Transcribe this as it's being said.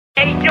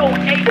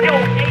BX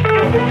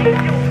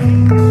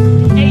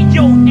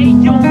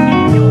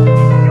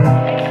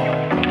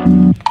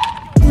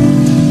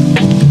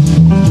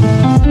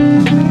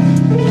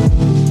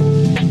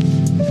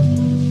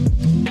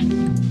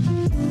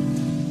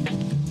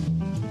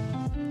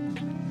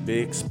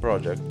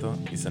Project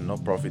is a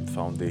no-profit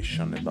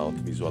foundation about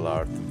visual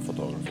art and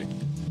photography.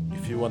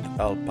 If you want to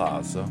help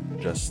us,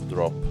 just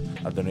drop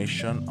a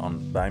donation on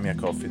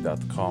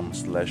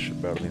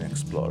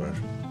buymeacoffee.com/BerlinExplorer.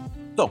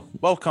 So,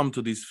 welcome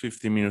to this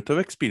 50 minutes of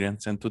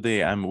experience, and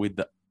today I'm with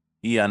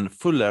Ian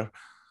Fuller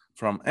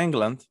from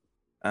England,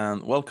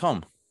 and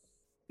welcome.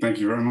 Thank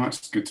you very much.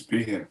 It's good to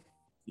be here.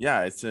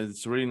 Yeah,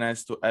 it's really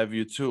nice to have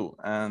you too.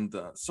 And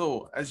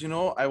so, as you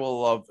know, I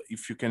will love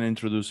if you can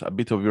introduce a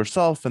bit of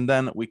yourself, and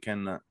then we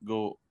can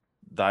go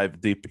dive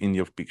deep in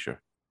your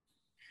picture.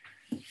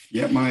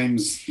 Yeah, my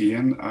name's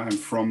Ian. I'm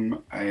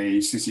from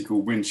a city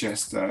called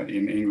Winchester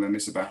in England.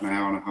 It's about an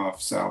hour and a half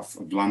south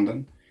of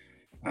London.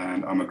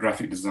 And I'm a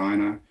graphic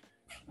designer.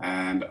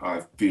 And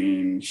I've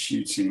been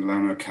shooting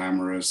Lomo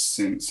cameras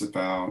since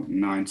about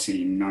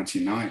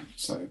 1999.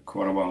 So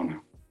quite a while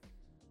now.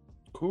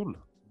 Cool.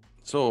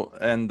 So,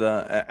 and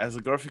as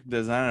a graphic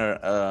designer,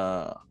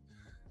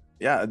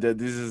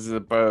 this is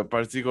a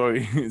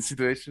particular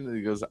situation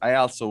because I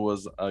also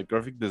was a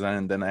graphic designer,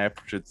 and then I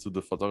approached to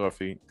the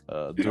photography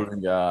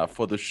during a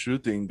photo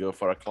shooting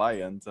for a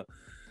client.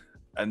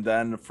 And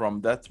then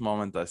from that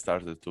moment, I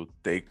started to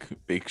take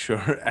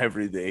picture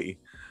every day.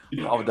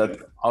 Yeah.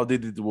 How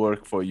did it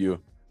work for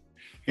you?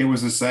 It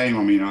was the same.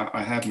 I mean,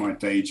 I had my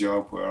day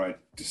job where I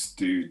just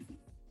do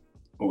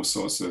all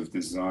sorts of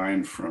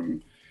design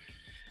from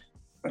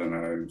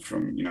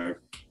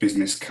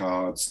business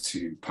cards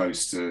to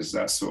posters,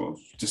 that sort of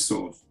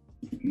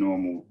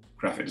normal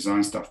graphic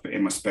design stuff. But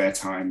in my spare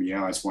time,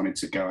 I just wanted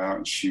to go out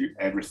and shoot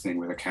everything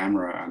with a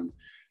camera. And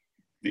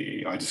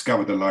I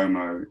discovered the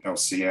Lomo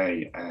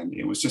LCA, and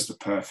it was just a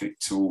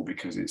perfect tool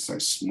because it's so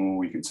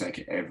small, you can take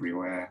it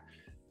everywhere.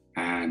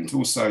 And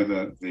also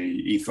the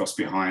ethos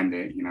behind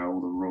it,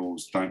 all the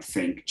rules, don't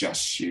think,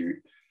 just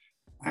shoot.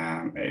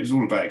 It was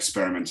all about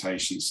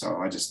experimentation. So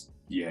I just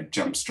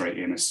jumped straight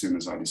in as soon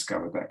as I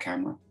discovered that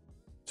camera.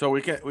 So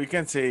we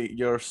can say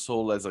your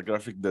soul as a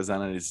graphic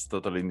designer is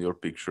totally in your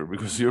picture,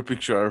 because your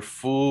picture are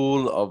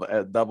full of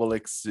double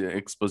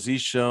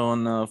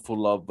exposition,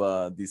 full of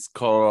this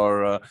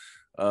color,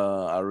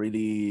 are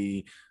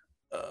really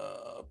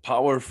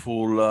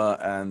powerful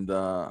and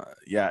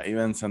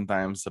even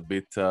sometimes a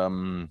bit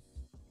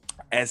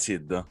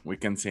acid, we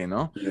can say,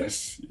 no?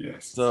 Yes.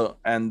 So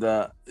and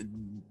I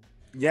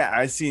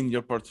see in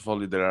your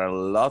portfolio there are a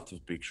lot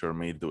of pictures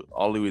made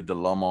only with the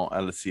Lomo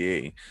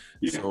LCA.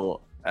 Yeah.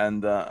 So,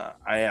 and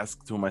I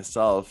asked to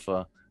myself,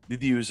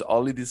 did you use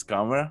only this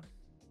camera?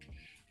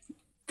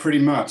 Pretty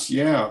much,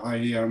 yeah. I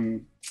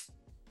use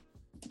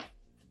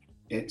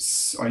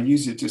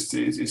it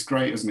it's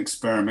great as an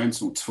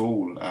experimental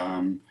tool.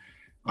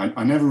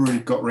 I never really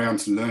got around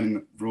to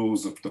learning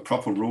the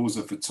proper rules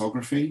of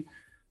photography,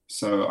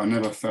 so I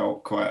never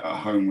felt quite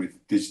at home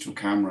with digital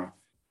camera,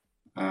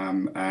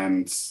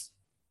 and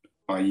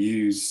I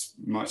use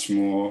much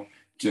more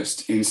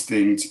just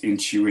instinct,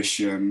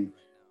 intuition,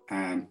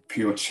 and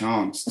pure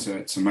chance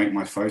to make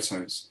my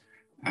photos.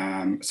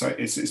 So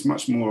it's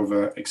much more of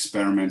an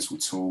experimental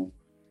tool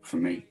for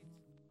me.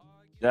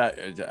 Yeah,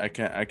 I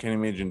can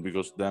imagine,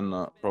 because then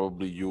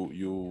probably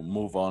you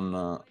move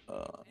on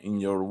in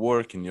your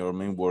work, in your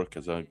main work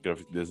as a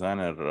graphic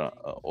designer.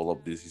 All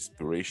of this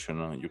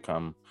inspiration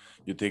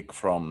you take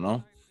from,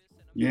 no?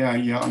 Yeah.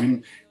 I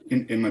mean,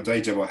 in my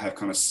day job, I have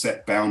kind of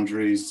set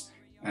boundaries,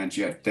 and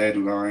you have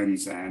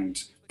deadlines and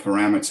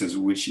parameters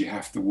which you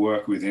have to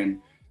work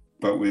within.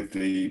 But with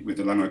the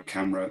Lomo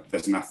camera,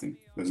 there's nothing.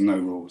 There's no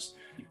rules,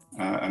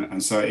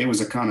 and so it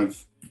was a kind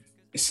of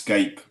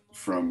escape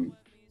from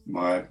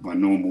my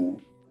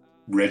normal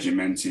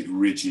regimented,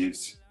 rigid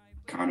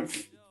kind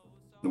of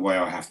the way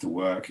I have to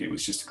work. It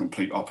was just a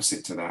complete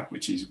opposite to that,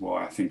 which is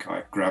why I think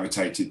I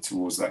gravitated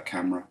towards that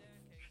camera.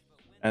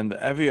 And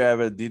have you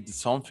ever did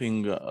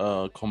something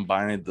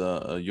combined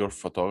your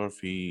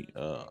photography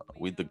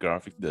with the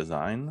graphic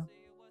design?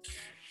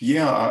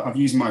 Yeah, I've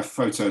used my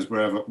photos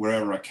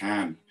wherever I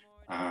can.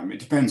 It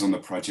depends on the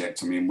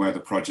project. I mean, where the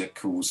project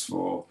calls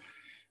for,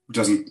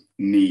 doesn't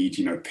need,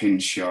 pin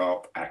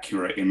sharp,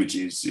 accurate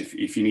images.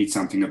 If you need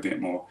something a bit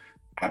more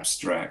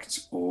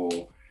abstract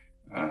or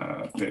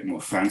a bit more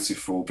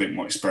fanciful, a bit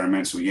more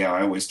experimental,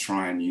 I always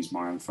try and use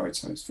my own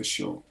photos for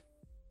sure.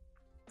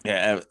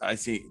 Yeah, I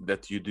see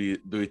that you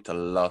do it a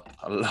lot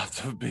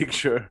of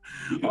picture.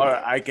 Or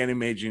I can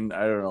imagine,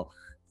 I don't know,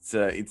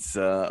 it's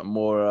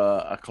more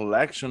a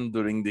collection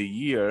during the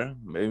year,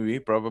 maybe,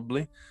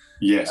 probably.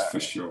 Yes, for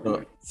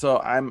sure. So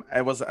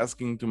I was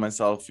asking to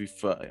myself,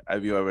 if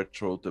have you ever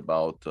thought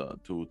about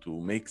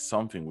to make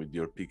something with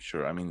your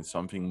picture? I mean,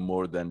 something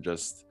more than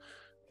just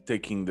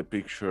taking the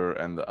picture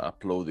and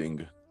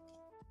uploading.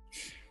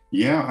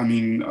 Yeah, I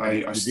mean,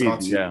 I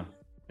started.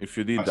 If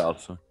you did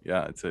also,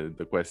 it's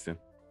the question.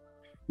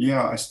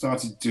 Yeah, I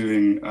started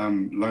doing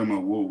Lomo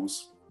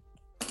walls,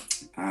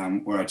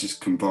 where I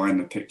just combine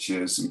the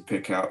pictures and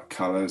pick out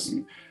colors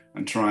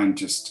and try and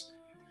just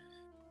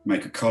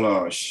make a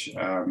collage.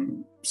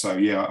 So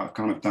yeah, I've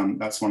kind of done,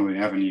 that's one of the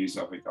avenues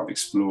I've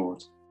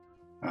explored.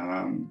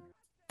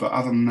 But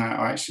other than that,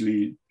 I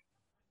actually,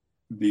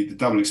 the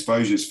double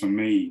exposures for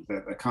me,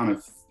 they're kind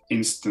of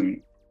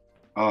instant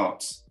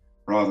art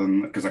rather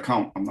than, because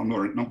I'm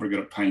not very good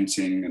at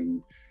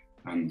painting,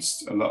 and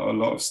a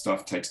lot of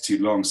stuff takes too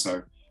long.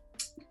 So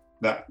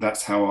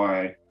that's how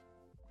I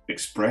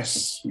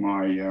express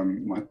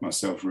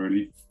myself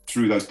really,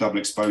 through those double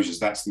exposures.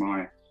 That's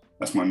my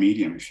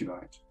medium, if you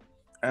like.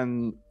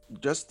 And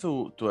just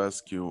to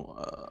ask you,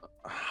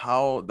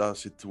 how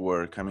does it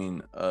work? I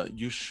mean,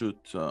 you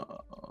shoot.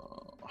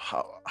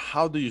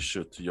 How do you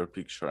shoot your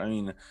picture? I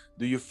mean,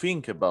 do you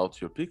think about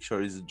your picture?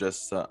 Or is it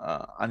just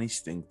an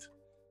instinct?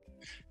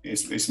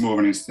 It's more of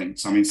an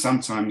instinct. I mean,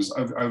 sometimes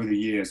over the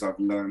years, I've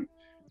learned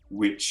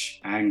which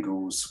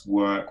angles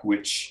work,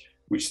 which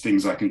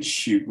things I can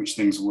shoot, which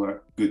things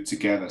work good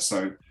together.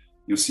 So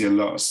you'll see a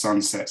lot of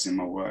sunsets in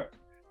my work,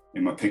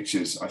 in my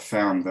pictures. I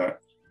found that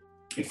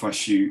if I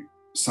shoot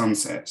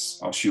sunsets,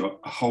 I'll shoot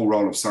a whole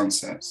roll of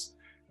sunsets,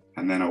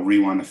 and then I'll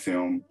rewind the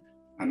film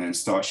and then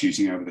start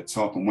shooting over the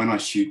top. And when I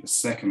shoot the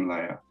second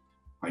layer,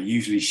 I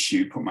usually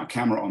put my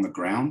camera on the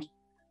ground,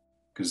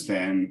 because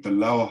then the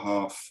lower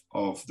half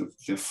of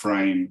the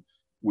frame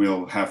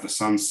will have the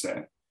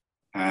sunset,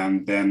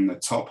 and then the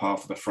top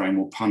half of the frame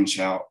will punch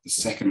out the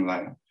second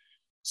layer.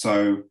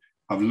 So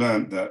I've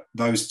learned that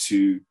those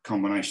two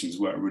combinations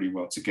work really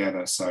well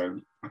together. So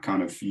I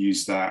kind of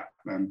use that.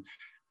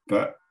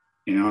 But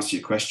in answer to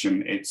your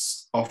question,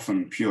 it's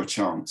often pure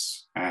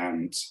chance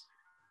and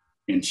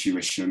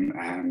intuition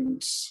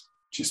and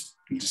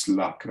just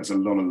luck. There's a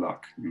lot of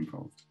luck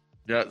involved.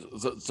 Yeah.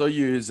 So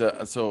you use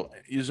so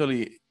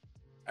usually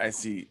I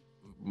see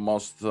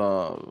most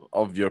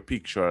of your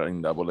picture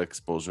in double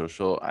exposure.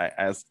 So I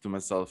asked to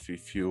myself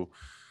if you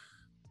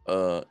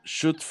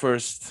shoot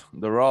first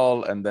the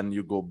roll and then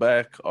you go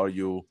back, or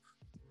you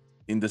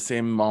in the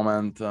same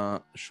moment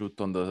shoot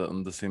on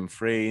the same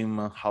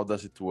frame. How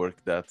does it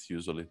work that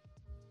usually?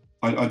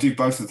 I do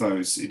both of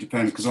those. It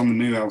depends, because on the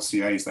new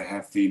LCAs, they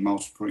have the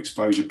multiple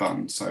exposure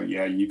button. So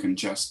yeah, you can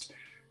just,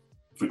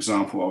 for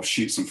example, I'll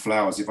shoot some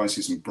flowers. If I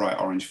see some bright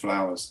orange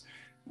flowers,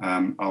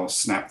 I'll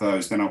snap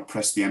those, then I'll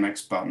press the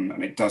MX button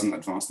and it doesn't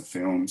advance the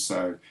film.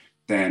 So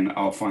then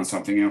I'll find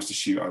something else to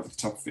shoot over the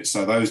top of it.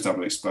 So those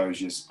double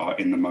exposures are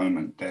in the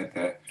moment.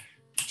 They're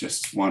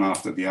just one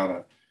after the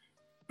other.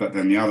 But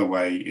then the other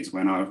way is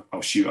when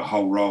I'll shoot a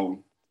whole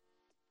roll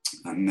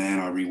and then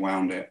I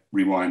rewind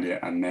it,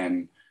 and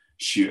then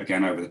shoot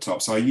again over the top.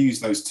 So I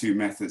use those two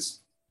methods.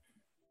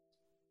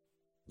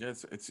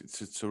 Yes,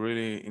 it's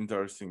really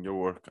interesting, your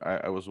work.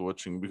 I was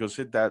watching, because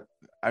that,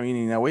 I mean,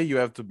 in a way you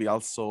have to be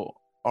also,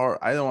 or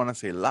I don't want to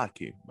say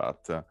lucky,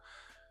 but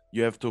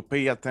you have to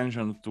pay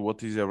attention to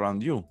what is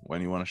around you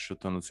when you want to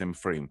shoot on the same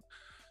frame.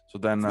 So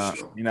then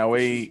Sure. in a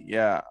way,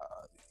 yeah,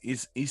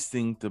 it's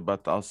instinct,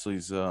 but also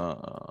is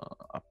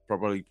a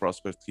probably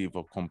perspective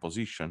of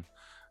composition,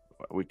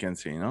 we can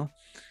say, you know?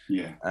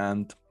 Yeah.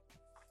 And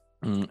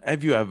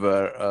have you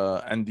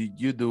ever and did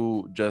you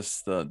do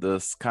just the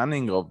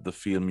scanning of the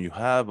film you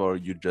have, or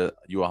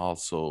you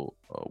also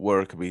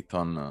work a bit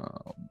on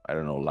I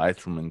don't know,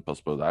 Lightroom in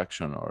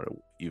post-production, or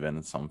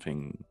even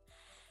something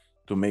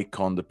to make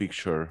on the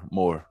picture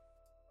more?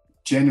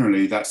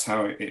 Generally, that's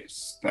how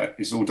it's. That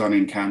is all done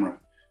in camera.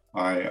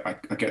 I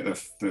get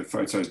the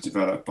photos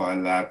developed by a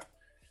lab,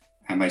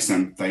 and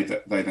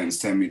they then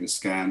send me the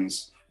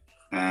scans,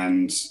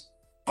 and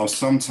I'll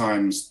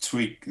sometimes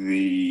tweak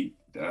the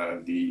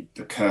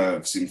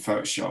curves in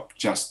Photoshop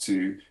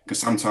because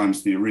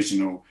sometimes the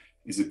original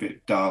is a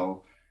bit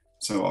dull.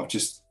 So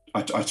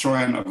I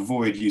try and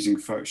avoid using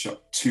Photoshop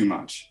too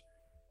much.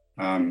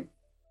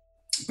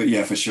 But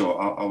yeah, for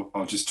sure,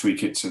 I'll just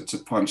tweak it to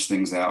punch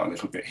things out a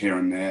little bit here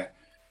and there.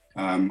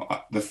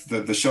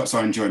 The shots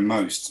I enjoy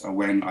most are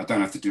when I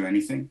don't have to do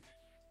anything.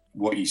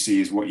 What you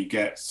see is what you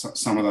get.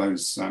 Some of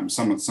those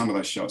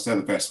shots, they're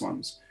the best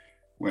ones,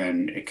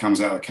 when it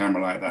comes out of the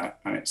camera like that,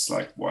 and it's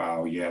like,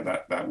 wow, yeah,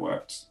 that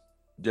worked.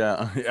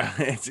 Yeah, yeah,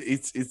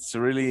 it's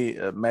really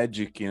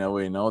magic in a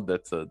way, no?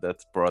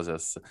 That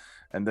process,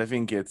 and I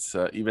think it's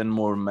even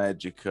more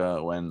magic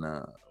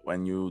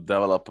when you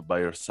develop by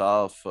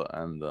yourself,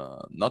 and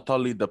not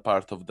only the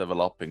part of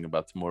developing,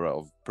 but more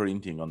of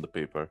printing on the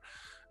paper.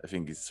 I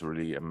think it's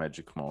really a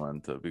magic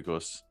moment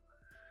because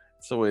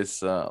it's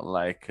always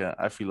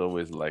I feel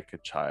always like a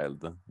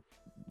child.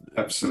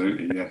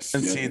 Absolutely, yes.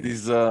 And Yeah. see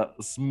this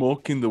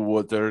smoke in the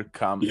water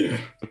come, Yeah.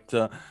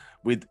 but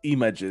with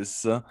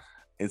images.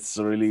 It's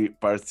really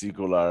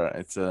particular.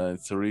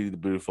 It's really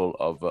beautiful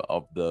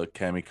of the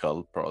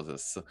chemical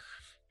process.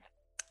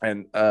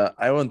 And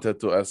I wanted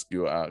to ask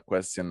you a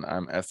question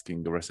I'm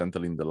asking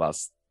recently in the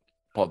last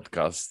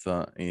podcast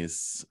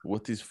is,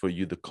 what is for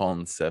you the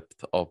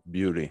concept of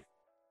beauty?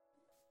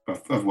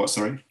 Of what,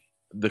 sorry?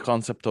 The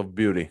concept of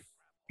beauty.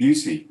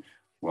 Beauty.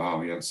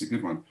 Wow, yeah, that's a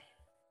good one.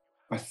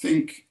 I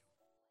think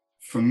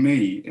for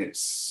me,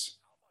 it's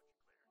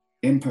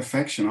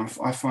imperfection.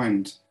 I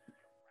find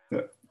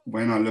that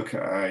when I look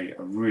at a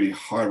really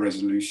high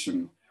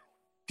resolution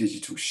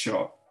digital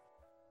shot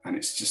and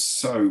it's just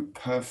so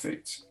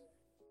perfect,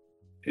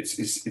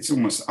 it's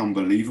almost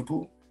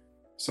unbelievable.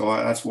 So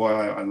that's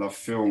why I love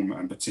film,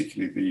 and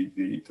particularly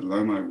the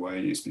Lomo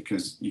way, is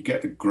because you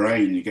get the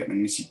grain, you get the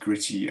nitty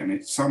gritty, and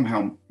it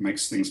somehow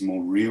makes things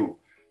more real.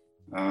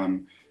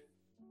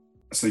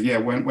 So yeah,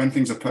 when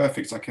things are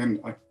perfect, I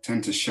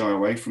tend to shy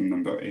away from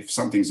them. But if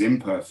something's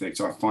imperfect,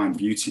 I find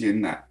beauty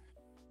in that.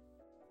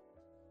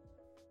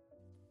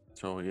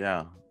 So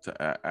yeah,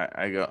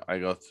 I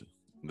got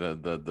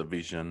the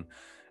vision.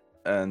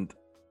 And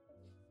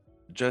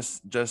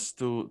just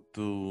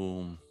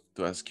to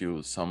ask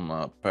you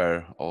some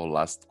pair or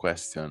last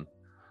question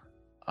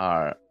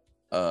are,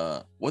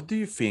 what do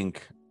you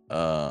think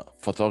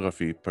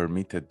photography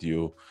permitted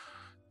you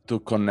to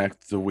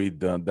connect with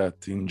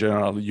that in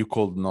general you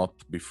could not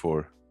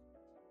before?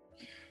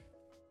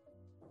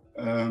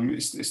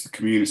 It's the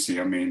community.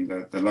 I mean,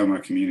 the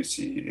Lomo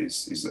community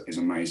is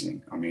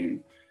amazing. I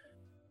mean,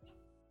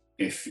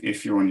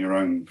 if you're on your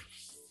own,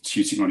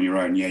 shooting on your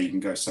own, yeah, you can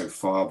go so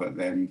far, but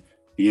then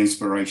the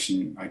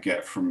inspiration I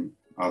get from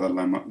other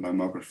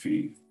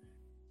Lomography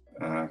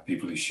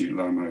people who shoot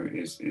Lomo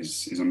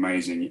is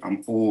amazing.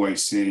 I'm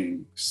always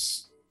seeing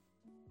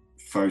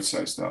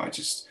photos that I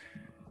just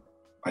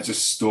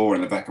store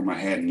in the back of my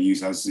head and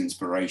use as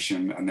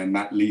inspiration, and then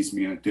that leads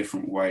me in a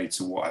different way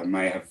to what I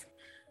may have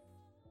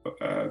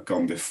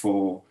gone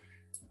before.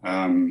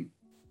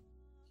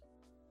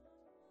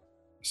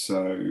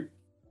 So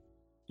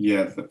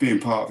yeah, being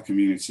part of the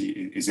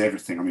community is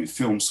everything. I mean,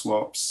 film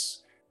swaps.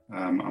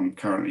 I'm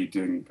currently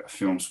doing a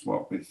film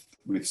swap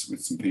with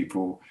some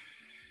people.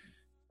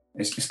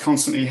 It's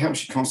constantly, it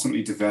helps you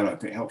constantly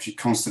develop. It helps you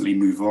constantly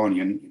move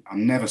on.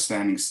 I'm never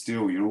standing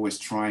still. You're always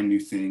trying new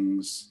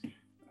things.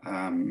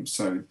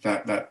 So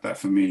that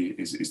for me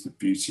is the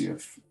beauty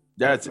of.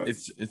 Yeah,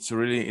 it's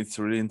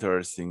really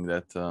interesting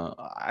that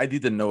I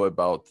didn't know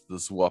about the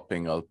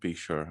swapping out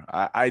picture.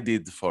 I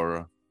did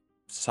for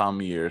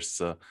some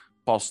years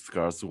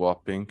postcard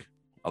swapping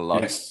a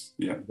lot. Yes,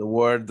 yeah. The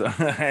word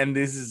and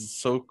this is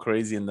so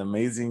crazy and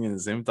amazing at the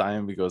same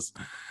time, because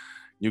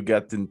you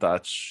get in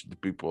touch the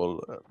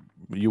people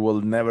you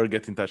will never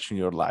get in touch in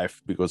your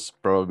life, because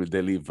probably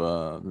they live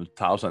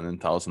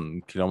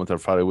 1,000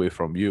 kilometers far away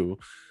from you,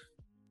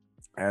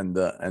 and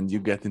you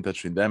get in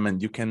touch with them,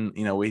 and you can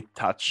in a way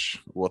touch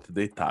what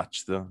they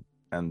touched,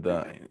 and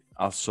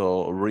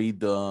also read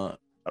the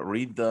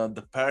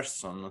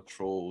person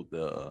through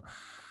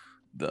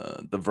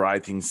the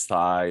writing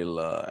style,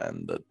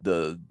 and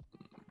the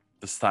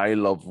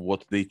style of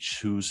what they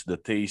choose, the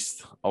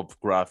taste of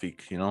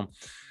graphic,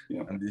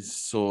 Yeah. And this is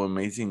so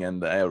amazing.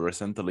 And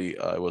recently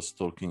I was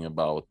talking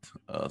about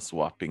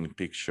swapping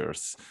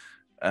pictures,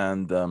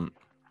 and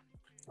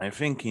I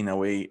think in a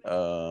way,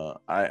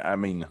 I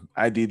mean,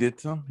 I did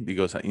it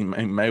because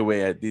in my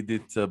way I did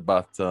it,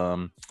 but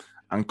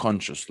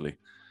unconsciously.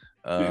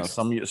 Yes.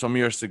 Some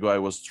years ago, I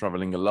was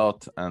traveling a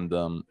lot, and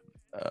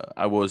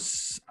I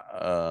was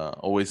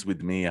always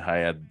with me. I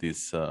had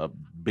this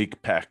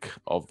big pack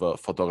of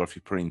photography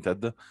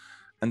printed,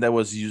 and I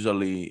was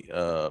usually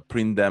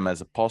print them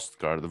as a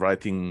postcard,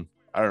 writing,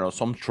 I don't know,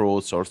 some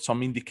thoughts or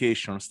some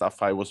indication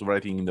stuff I was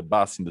writing in the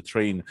bus, in the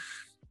train,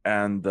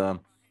 and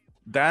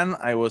then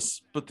I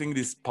was putting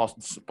this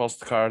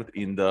postcard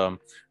in the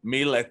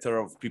mail letter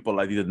of people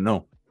I didn't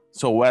know.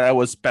 So where I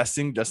was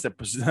passing, just I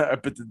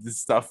put this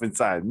stuff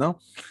inside, no?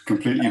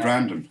 Completely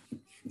random.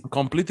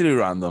 Completely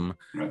random.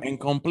 Right. And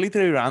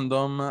completely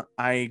random,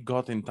 I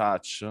got in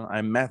touch.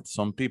 I met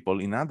some people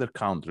in other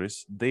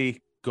countries.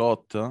 They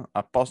got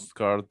a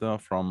postcard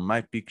from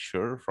my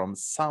picture from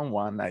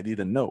someone I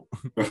didn't know.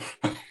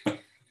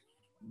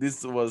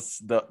 This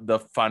was the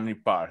funny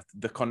part,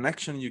 the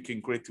connection you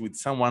can create with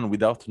someone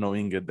without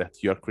knowing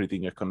that you're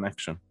creating a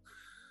connection.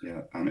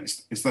 Yeah, and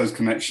it's those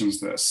connections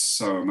that are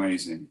so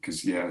amazing,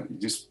 because yeah, you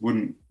just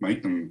wouldn't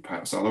make them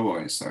perhaps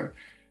otherwise. So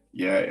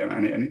yeah,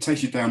 and it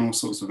takes you down all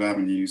sorts of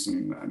avenues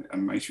and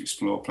makes you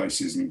explore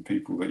places and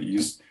people that you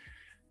just,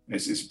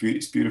 it's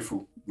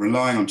beautiful.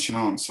 Relying on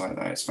chance like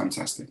that, it's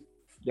fantastic.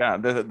 Yeah,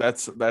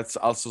 that's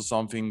also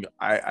something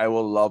I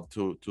will love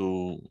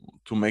to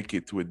make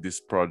it with this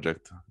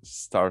project,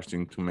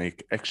 starting to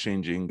make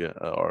exchanging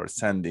or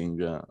sending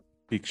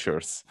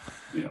pictures,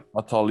 Yeah.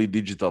 not only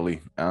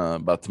digitally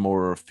but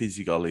more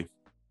physically.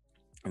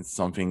 It's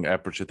something I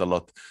appreciate a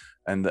lot.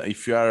 And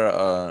if you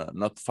are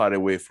not far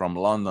away from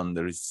London,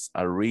 there is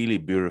a really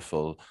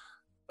beautiful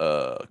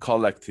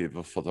collective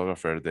of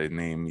photographers. Their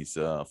name is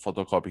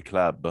Photocopy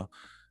Club.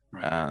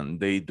 Right. And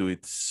they do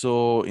it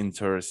so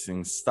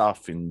interesting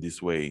stuff in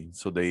this way.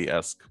 So they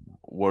ask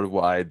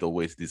worldwide,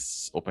 always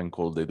this open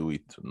call. They do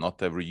it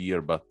not every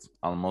year, but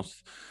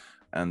almost.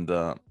 And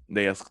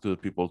they ask to the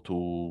people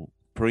to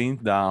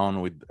print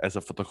down with as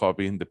a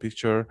photocopy in the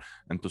picture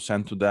and to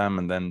send to them.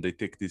 And then they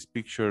take these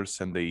pictures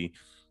and they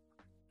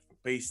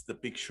paste the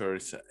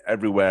pictures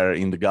everywhere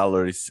in the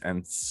galleries.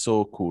 And it's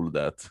so cool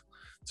that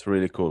it's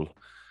really cool.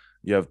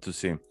 You have to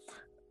see.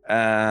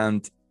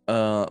 And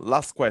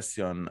Last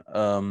question.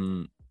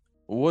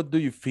 What do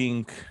you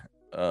think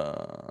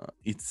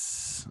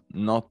it's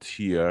not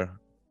here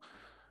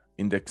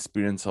in the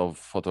experience of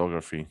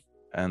photography,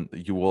 and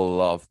you will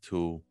love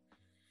to,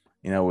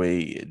 in a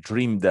way,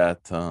 dream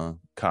that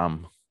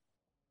come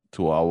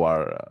to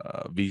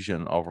our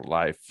vision of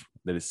life?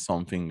 There is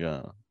something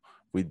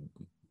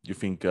you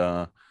think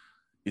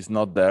is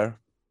not there?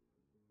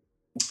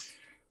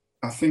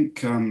 I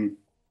think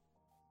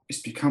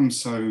it's become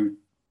so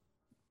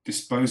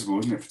disposable,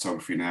 isn't it,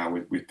 photography now,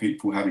 with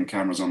people having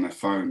cameras on their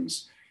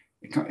phones.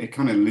 It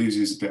kind of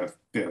loses a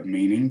bit of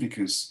meaning,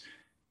 because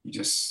you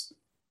just,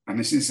 and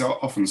this is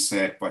often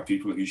said by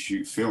people who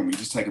shoot film, you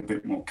just take a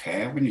bit more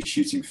care when you're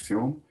shooting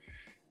film.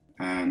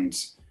 And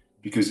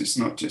because it's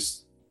not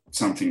just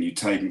something you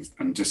take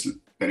and just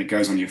then it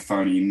goes on your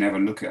phone and you never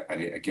look at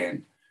it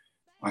again.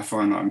 I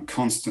find that I'm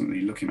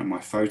constantly looking at my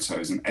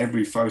photos, and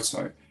every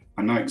photo,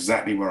 I know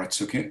exactly where I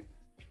took it.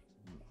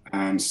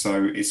 And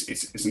so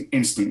it's an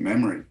instant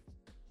memory.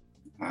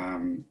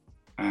 And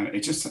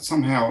it just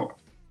somehow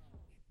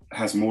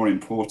has more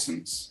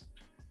importance.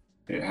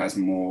 It has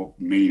more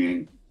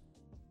meaning.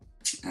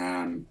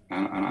 And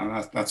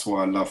that's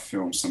why I love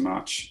film so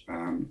much.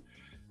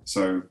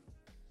 So,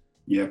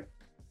 yeah.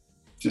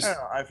 Just,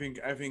 I think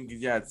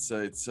yeah, it's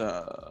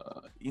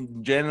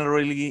in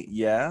generally,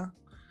 yeah,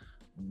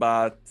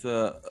 but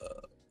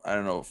I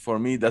don't know, for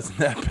me it doesn't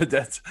happen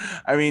that.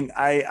 I mean,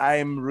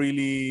 I'm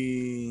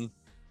really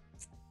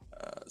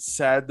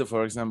sad,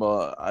 for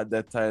example,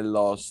 that I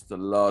lost a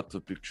lot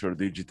of picture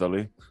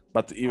digitally,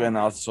 but even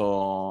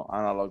also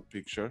analog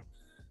picture,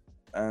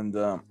 and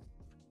a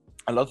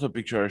lot of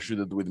picture I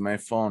shooted with my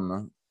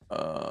phone.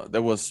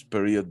 There was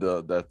period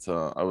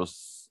that I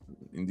was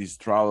in these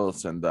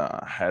travels, and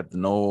had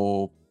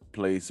no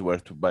place where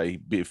to buy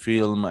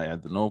film. I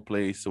had no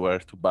place where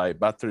to buy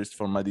batteries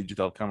for my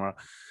digital camera,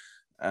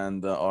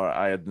 and or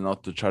I had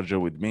not the charger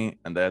with me,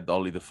 and I had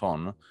only the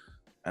phone.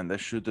 And I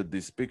shooted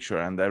this picture,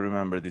 and I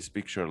remember this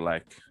picture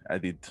like I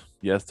did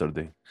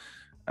yesterday.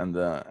 And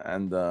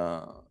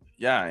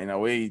yeah, in a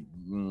way,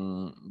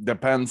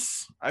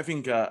 depends. I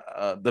think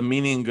the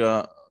meaning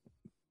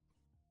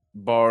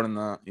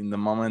born in the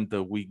moment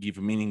that we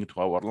give meaning to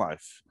our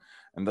life.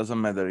 And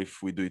doesn't matter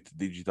if we do it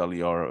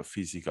digitally or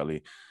physically.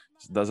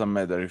 It doesn't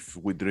matter if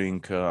we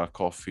drink a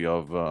coffee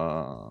of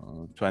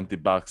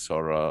 $20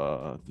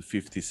 or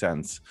 50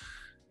 cents.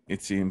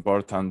 It's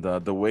important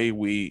the way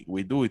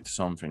we do it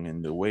something,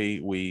 and the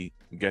way we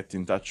get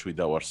in touch with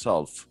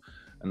ourselves,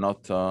 and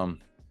not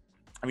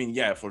I mean,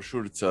 yeah, for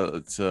sure,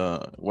 it's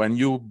when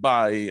you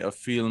buy a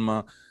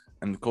film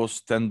and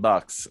costs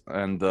 $10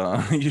 and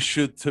you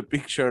shoot a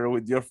picture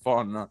with your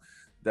phone,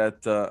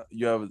 that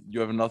you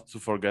have not to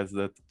forget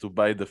that to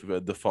buy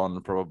the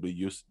phone probably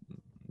you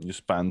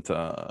spent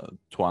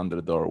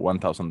 $200 or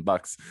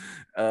 $1,000.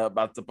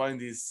 But the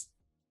point is,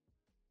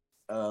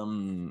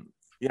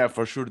 yeah,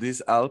 for sure,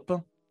 this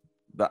help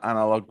the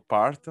analog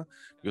part,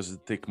 because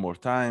it take more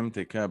time,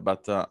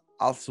 but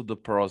also the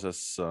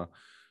process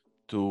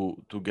to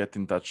get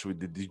in touch with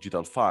the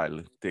digital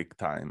file take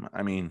time.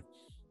 I mean,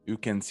 you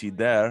can see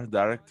there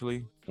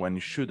directly when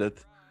you shoot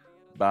it,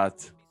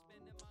 but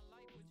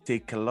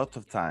take a lot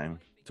of time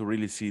to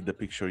really see the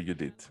picture you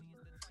did.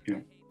 Yeah.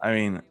 I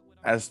mean,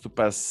 has to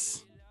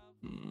pass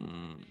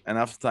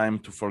enough time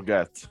to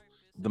forget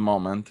the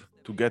moment,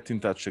 to get in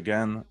touch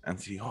again and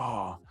see,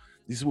 oh,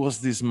 this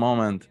was this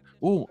moment.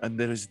 Oh, and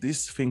there is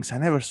these things I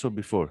never saw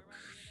before.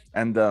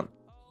 And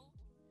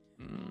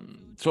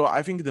so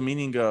I think the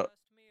meaning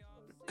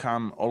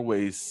come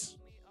always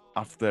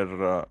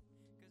after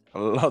a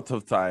lot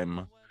of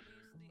time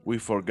we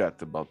forget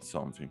about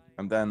something,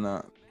 and then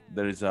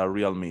there is a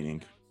real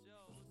meaning.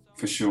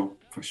 For sure.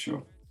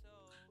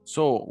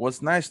 So it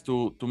was nice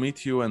to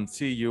meet you and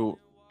see you,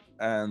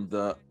 and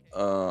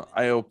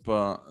I hope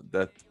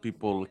that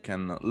people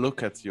can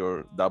look at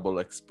your double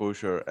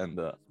exposure and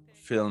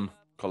film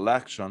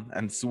collection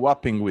and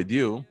swapping with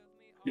you.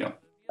 Yeah.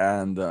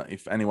 And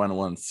if anyone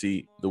wants to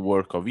see the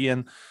work of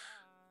Ian,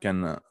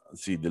 can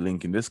see the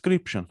link in the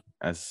description,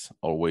 as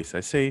always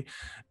I say.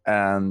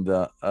 And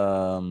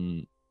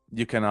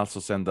you can also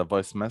send a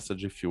voice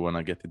message if you want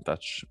to get in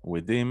touch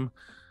with him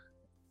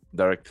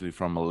directly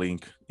from a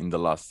link in the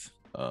last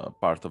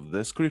part of the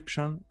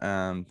description.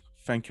 And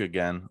thank you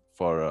again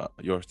for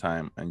your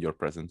time and your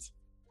presence.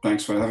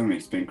 Thanks for having me.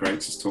 It's been great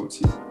to talk to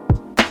you.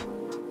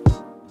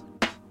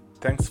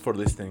 Thanks for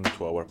listening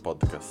to our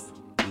podcast.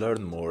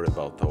 Learn more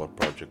about our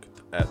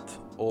project at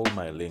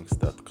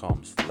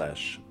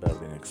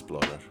allmylinks.com/Berlin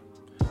Explorer,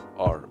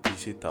 or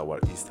visit our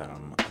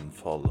Instagram and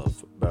follow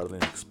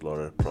Berlin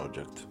Explorer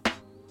Project.